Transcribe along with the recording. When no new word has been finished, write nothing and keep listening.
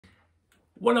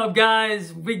What up,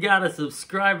 guys? We got a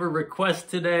subscriber request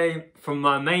today from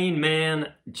my main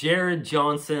man, Jared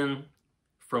Johnson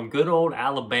from good old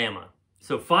Alabama.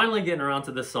 So finally getting around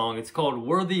to this song. It's called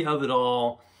Worthy of It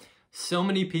All. So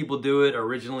many people do it.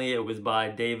 Originally, it was by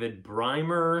David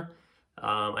Brymer.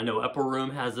 I know Upper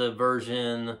Room has a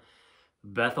version.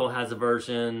 Bethel has a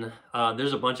version.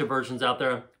 There's a bunch of versions out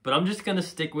there, but I'm just going to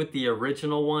stick with the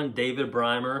original one, David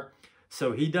Brymer.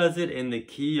 So he does it in the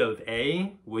key of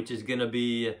A, which is going to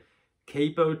be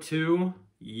capo 2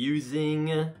 using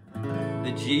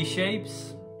the G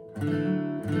shapes.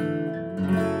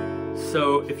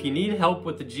 So if you need help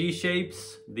with the G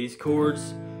shapes, these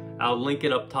chords, I'll link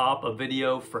it up top, a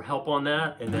video for help on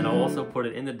that, and then I'll also put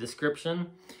it in the description.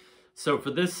 So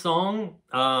for this song,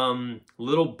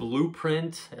 little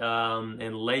blueprint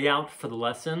and layout for the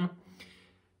lesson.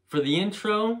 For the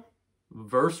intro,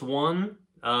 verse 1,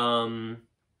 I'm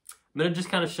going to just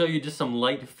kind of show you just some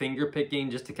light finger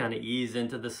picking just to kind of ease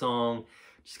into the song,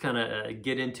 just kind of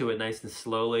get into it nice and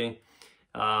slowly.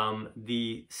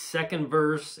 The second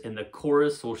verse and the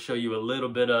chorus will show you a little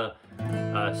bit of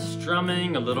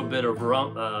strumming, a little bit of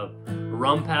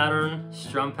strum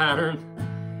pattern.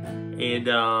 And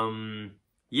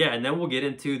yeah, and then we'll get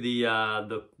into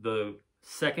the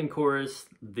second chorus,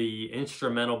 the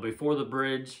instrumental before the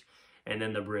bridge, and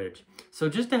then the bridge. So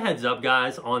just a heads up,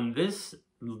 guys, on this,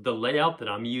 the layout that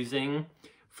I'm using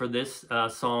for this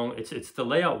song, it's the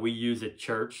layout we use at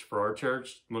church, for our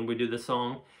church, when we do this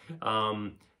song.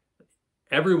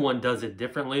 Everyone does it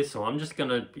differently, so I'm just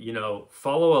gonna,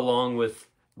 follow along with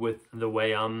the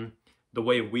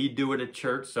way we do it at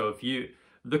church. So if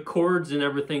the chords and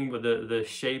everything, with the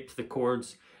shapes, the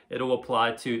chords, it'll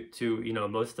apply to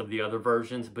most of the other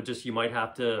versions, but just you might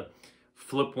have to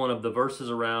flip one of the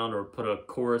verses around or put a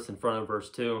chorus in front of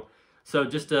verse 2. So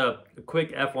just a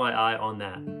quick FYI on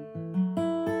that.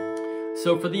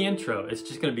 So for the intro, it's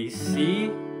just going to be C,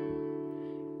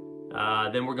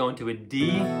 then we're going to a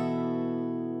D,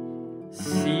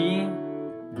 C,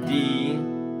 D,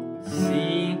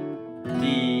 C,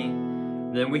 D,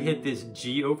 then we hit this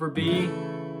G over B,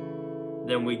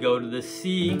 then we go to the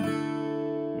C,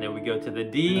 and then we go to the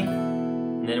D,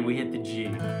 and then we hit the G.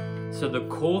 So the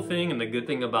cool thing and the good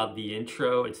thing about the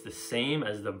intro, it's the same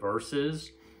as the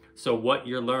verses. So what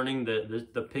you're learning,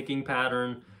 the picking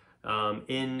pattern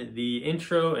in the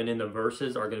intro and in the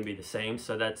verses are going to be the same.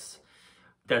 So that's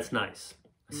nice.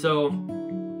 So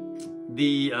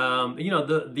the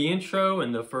the intro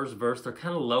and the first verse, they're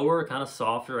kind of lower, kind of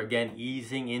softer, again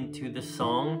easing into the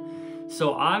song.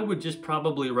 So I would just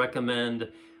probably recommend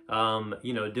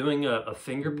doing a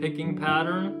finger picking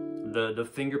pattern. The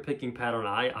finger picking pattern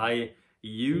I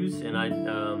use, and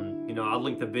I'll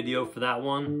link the video for that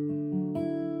one.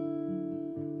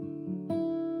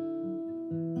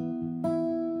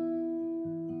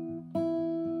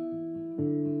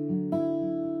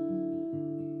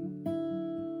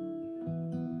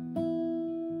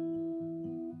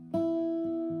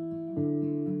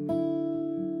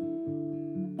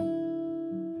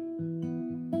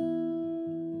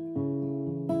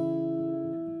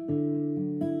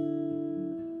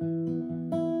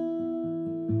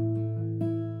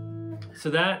 So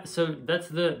that's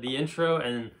the intro,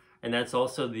 and that's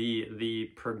also the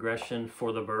progression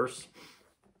for the verse.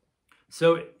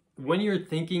 So when you're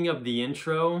thinking of the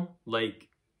intro, like,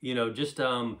 just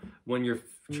when you're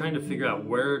trying to figure out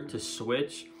where to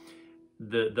switch,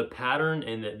 the pattern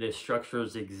and the structure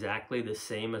is exactly the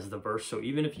same as the verse. So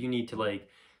even if you need to like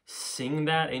sing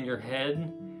that in your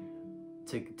head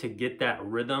to get that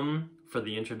rhythm for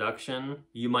the introduction,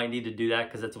 you might need to do that,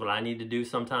 because that's what I need to do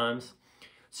sometimes.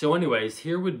 So anyways,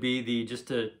 here would be just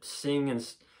to sing and,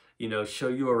 show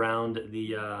you around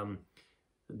the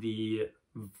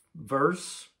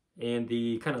verse and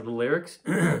the kind of the lyrics.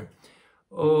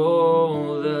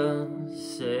 Oh, the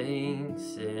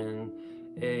saints and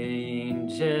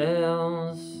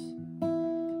angels,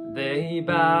 they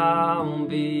bow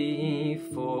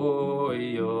before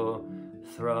your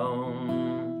throne.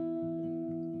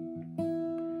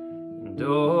 And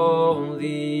all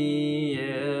the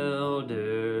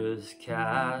elders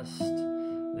cast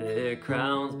their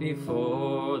crowns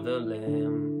before the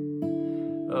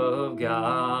Lamb of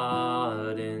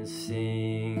God and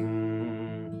sing.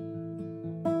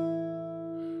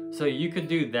 So you could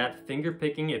do that finger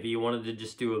picking if you wanted to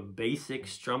just do a basic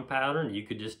strum pattern. You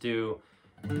could just do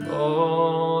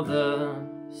all the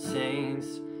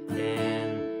saints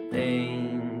and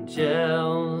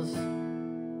angels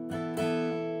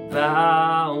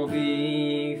bow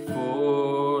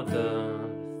before the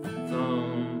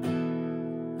throne.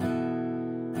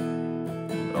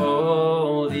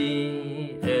 All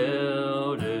the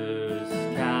elders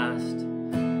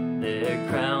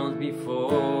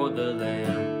before the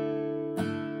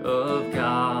Lamb of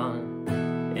God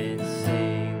and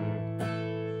sing.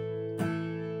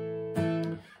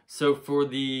 So for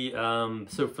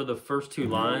the first two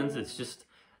lines, it's just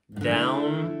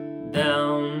down,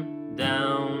 down,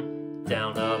 down,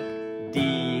 down, up,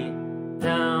 D,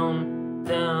 down,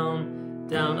 down,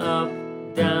 down, up,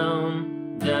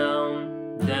 down,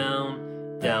 down,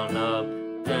 down, down, up,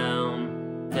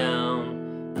 down,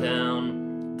 down,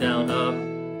 down, down, up,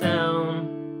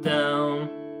 down, down,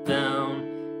 down,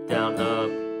 down, up,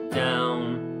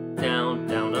 down, down,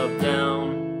 down, up,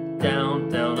 down, down,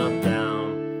 down, up,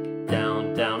 down,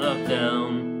 down, down, up,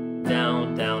 down,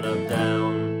 down, down, up,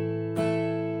 down.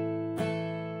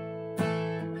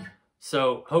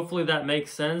 So hopefully that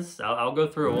makes sense. I'll go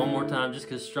through it one more time just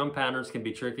because strum patterns can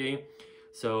be tricky.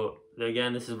 So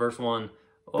again, this is verse 1.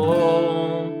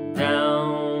 Oh,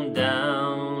 down,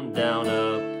 down, down,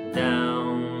 up,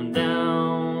 down,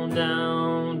 down,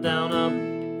 down, down, up,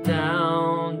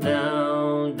 down,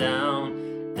 down,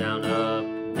 down, down, up,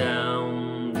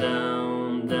 down, down,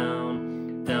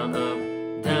 down, down, up,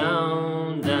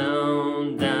 down,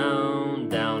 down,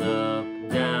 down, down, up,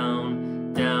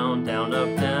 down, down, down,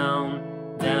 up, down,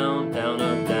 down, down,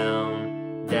 up,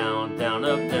 down, down, down,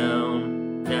 up,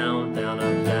 down, down, down,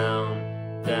 up,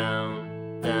 down,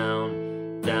 down,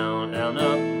 down, down, down,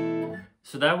 up.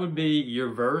 So that would be your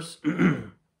verse.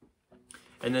 And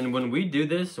then when we do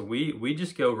this, we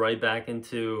just go right back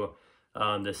into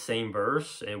the same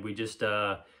verse, and we just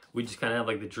kind of have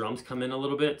like the drums come in a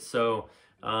little bit. So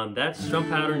that strum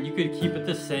pattern, you could keep it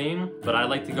the same, but I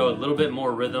like to go a little bit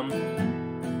more rhythm.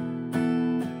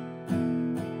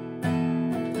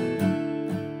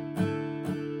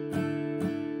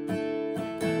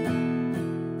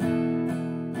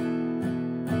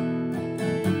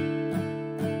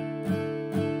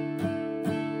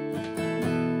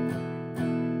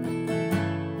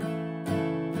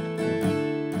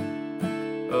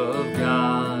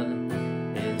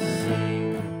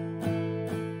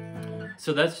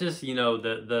 So that's just, you know,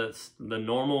 the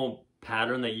normal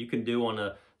pattern that you can do on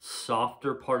a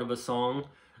softer part of a song.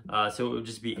 So it would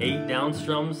just be 8 down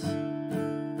strums, and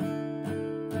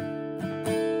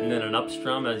then an up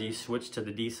strum as you switch to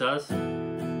the D sus.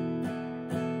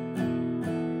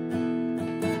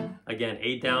 Again,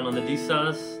 8 down on the D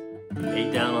sus,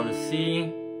 8 down on the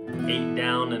C, 8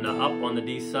 down and a up on the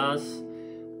D sus,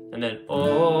 and then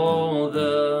all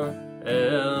the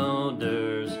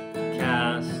elders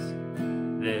cast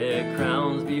their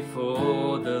crowns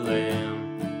before the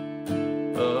Lamb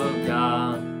of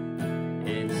God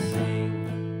and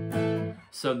sing.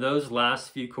 So those last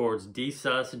few chords, D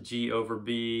sus, G over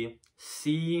B,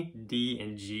 C, D,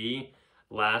 and G,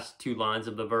 last 2 lines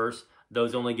of the verse,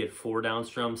 those only get 4 down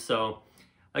strums. So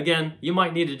again, you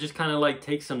might need to just kind of like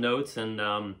take some notes and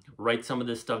write some of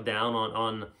this stuff down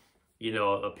on you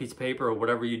know, a piece of paper or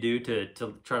whatever you do to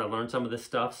try to learn some of this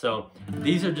stuff. So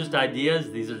these are just ideas.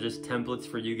 These are just templates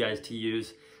for you guys to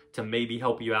use to maybe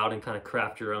help you out and kind of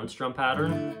craft your own strum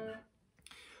pattern.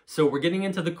 So we're getting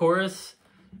into the chorus.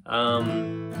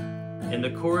 In the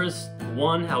chorus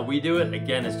 1, how we do it,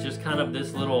 again, it's just kind of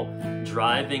this little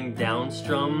driving down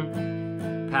strum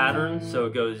pattern. So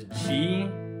it goes G,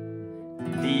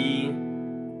 D,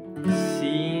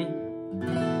 C,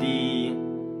 D,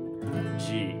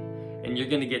 G. And you're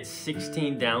going to get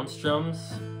 16 down strums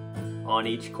on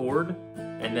each chord,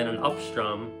 and then an up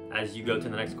strum as you go to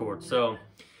the next chord. So,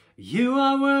 you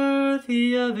are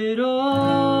worthy of it all.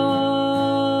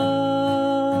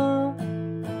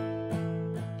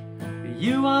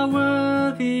 You are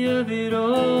worthy of it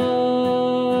all.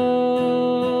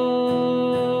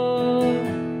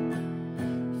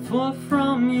 For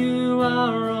from you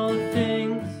are all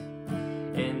things,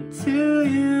 and to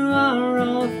you are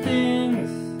all things.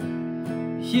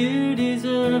 You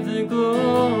deserve the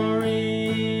glory.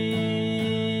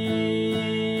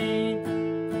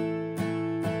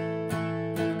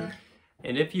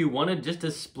 And if you wanted just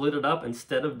to split it up,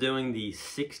 instead of doing the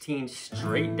 16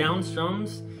 straight down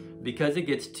strums, because it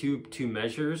gets two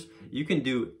measures, you can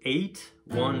do 8,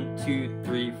 1, 2,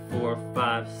 3, 4,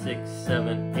 5, 6,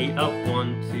 7, 8 up,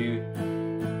 1,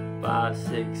 2, 5,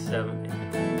 6, 7,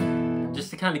 8.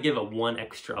 Just to kind of give it 1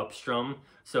 extra up strum.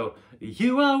 So,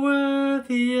 you are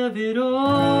worthy of it all.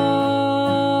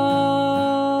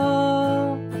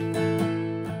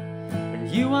 And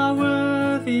you are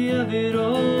worthy of it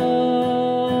all.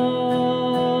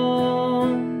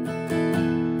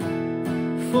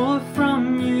 For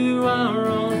from you are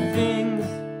all things,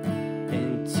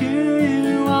 and to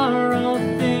you are all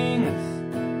things.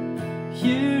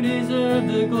 You deserve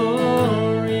the glory.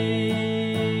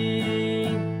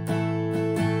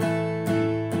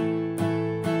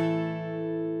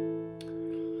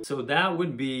 So that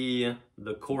would be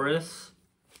the chorus.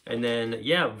 And then,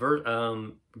 yeah,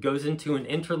 goes into an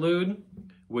interlude,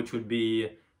 which would be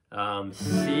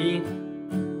C.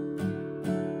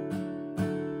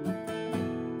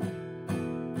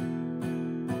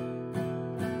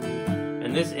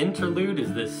 And this interlude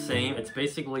is the same. It's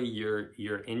basically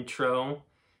your intro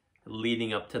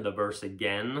leading up to the verse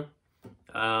again.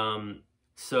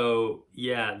 So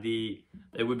yeah,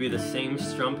 it would be the same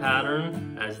strum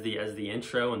pattern as the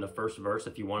intro and the first verse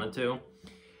if you wanted to.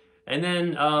 And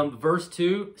then verse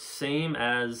 2, same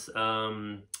as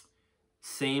the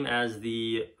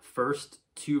first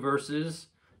 2 verses.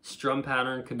 Strum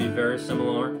pattern could be very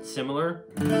similar.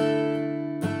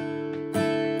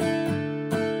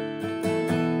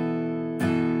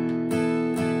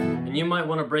 And you might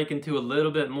want to break into a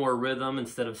little bit more rhythm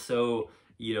instead of so,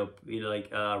 like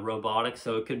robotic.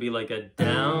 So it could be like a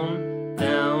down,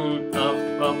 down,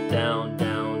 up, up, down,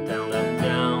 down, down, up,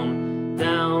 down,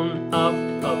 down, up,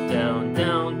 up, down,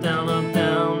 down, down, up,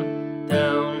 down,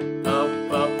 down,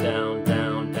 up, up, down,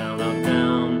 down, down, up,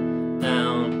 down,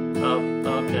 down, up,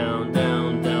 up, down,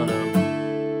 down, down, up.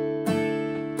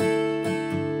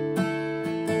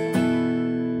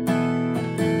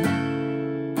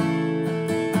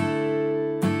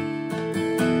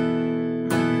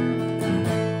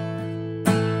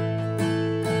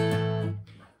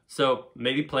 So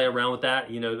maybe play around with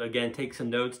that, again, take some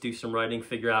notes, do some writing,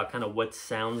 figure out kind of what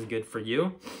sounds good for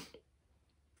you.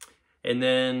 And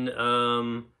then,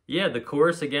 yeah, the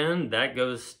chorus again, that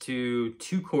goes to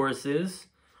 2 choruses,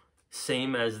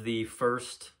 same as the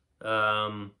first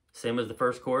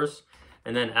chorus.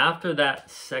 And then after that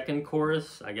second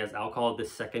chorus, I guess I'll call it the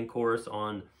second chorus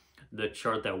on the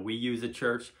chart that we use at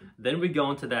church. Then we go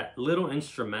into that little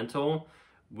instrumental,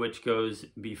 which goes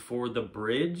before the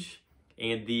bridge.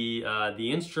 And the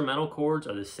instrumental chords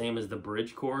are the same as the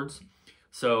bridge chords.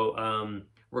 So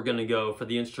we're gonna go for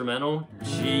the instrumental,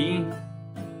 G,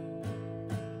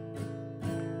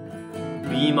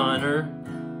 B minor,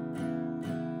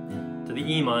 to the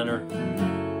E minor,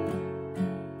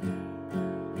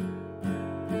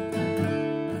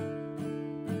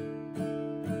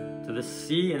 to the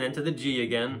C, and then to the G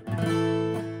again,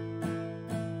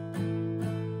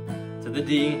 to the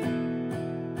D,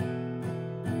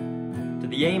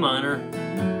 the A minor,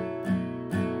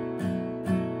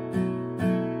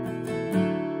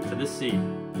 to the C.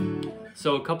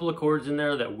 So a couple of chords in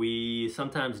there that we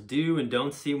sometimes do and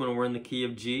don't see when we're in the key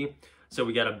of G. So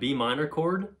we got a B minor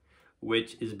chord,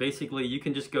 which is basically, you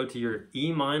can just go to your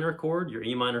E minor chord, your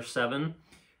E minor 7,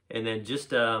 and then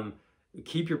just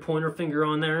keep your pointer finger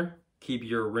on there, keep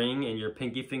your ring and your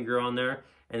pinky finger on there,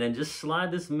 and then just slide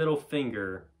this middle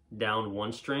finger down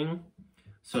 1 string.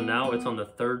 So now it's on the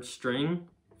 3rd string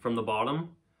from the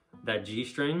bottom, that G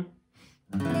string.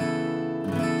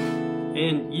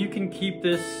 And you can keep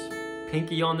this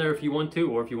pinky on there if you want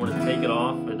to, or if you want to take it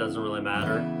off, it doesn't really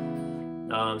matter.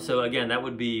 So again, that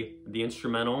would be the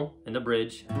instrumental and the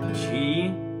bridge.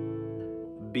 G,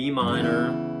 B minor,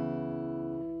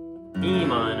 E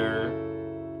minor,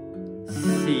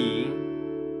 C,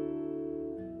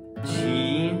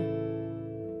 G,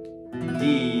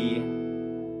 D,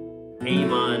 A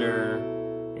minor,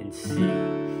 and C.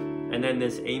 And then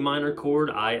this A minor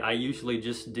chord, I usually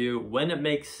just do, when it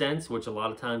makes sense, which a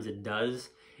lot of times it does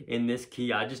in this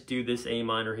key, I just do this A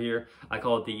minor here. I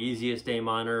call it the easiest A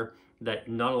minor that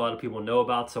not a lot of people know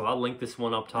about, so I'll link this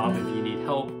one up top if you need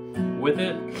help with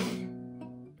it.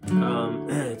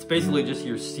 It's basically just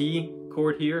your C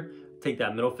chord here. Take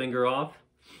that middle finger off,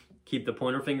 keep the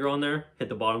pointer finger on there, hit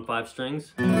the bottom 5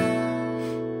 strings,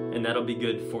 and that'll be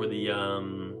good for the A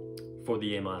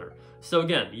minor. So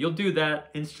again, you'll do that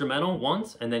instrumental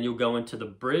once, and then you'll go into the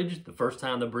bridge. The first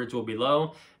time the bridge will be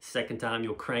low, second time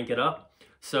you'll crank it up.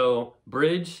 So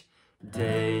bridge,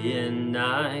 day and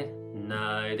night,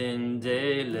 night and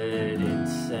day, let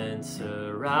incense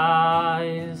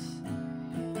arise.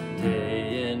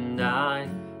 Day and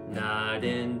night, night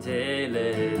and day,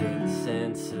 let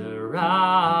incense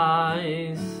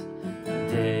arise.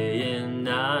 Day and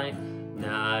night,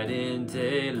 night and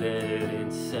day, let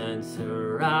incense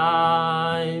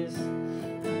arise.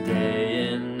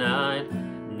 Day and night,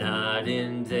 night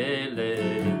and day, let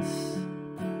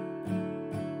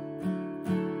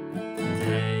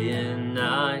day and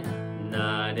night,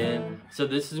 night and. So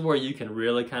this is where you can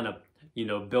really kind of,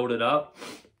 build it up.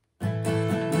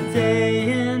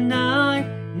 Day and night,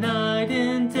 night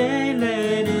and day,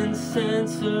 let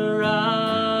incense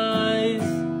arise.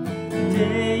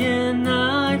 Day and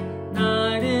night,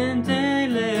 night and day,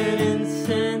 let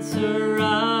incense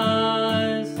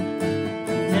arise.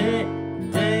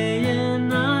 Day and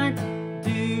night,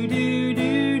 do do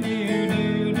do do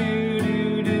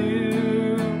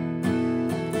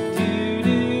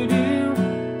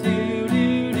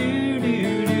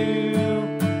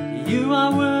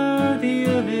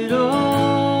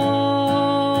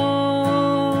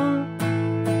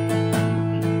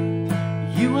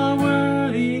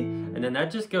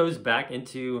that just goes back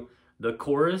into the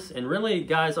chorus. And really,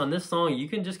 guys, on this song, you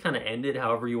can just kind of end it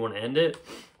however you want to end it.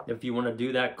 If you want to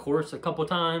do that chorus a couple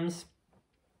times,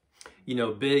 you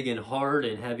know, big and hard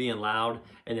and heavy and loud.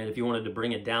 And then if you wanted to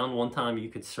bring it down one time, you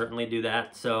could certainly do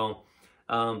that. So,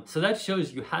 so that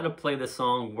shows you how to play the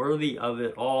song, worthy of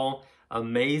it all.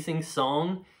 Amazing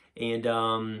song. And,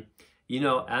 you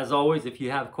know, as always, if you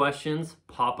have questions,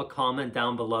 pop a comment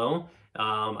down below.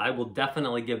 I will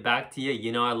definitely get back to you.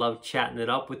 You know, I love chatting it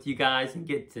up with you guys and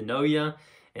getting to know you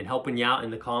and helping you out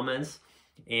in the comments.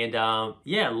 And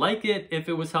yeah, like it if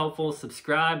it was helpful.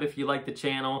 Subscribe if you like the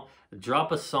channel.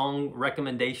 Drop a song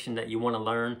recommendation that you want to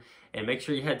learn. And make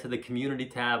sure you head to the community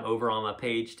tab over on my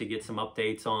page to get some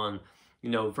updates on, you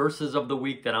know, verses of the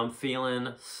week that I'm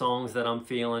feeling, songs that I'm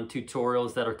feeling,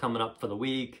 tutorials that are coming up for the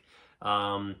week,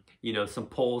 you know, some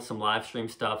polls, some live stream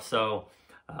stuff. So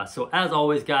as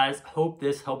always, guys, hope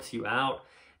this helps you out.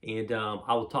 And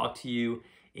I will talk to you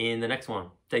in the next one.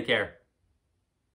 Take care.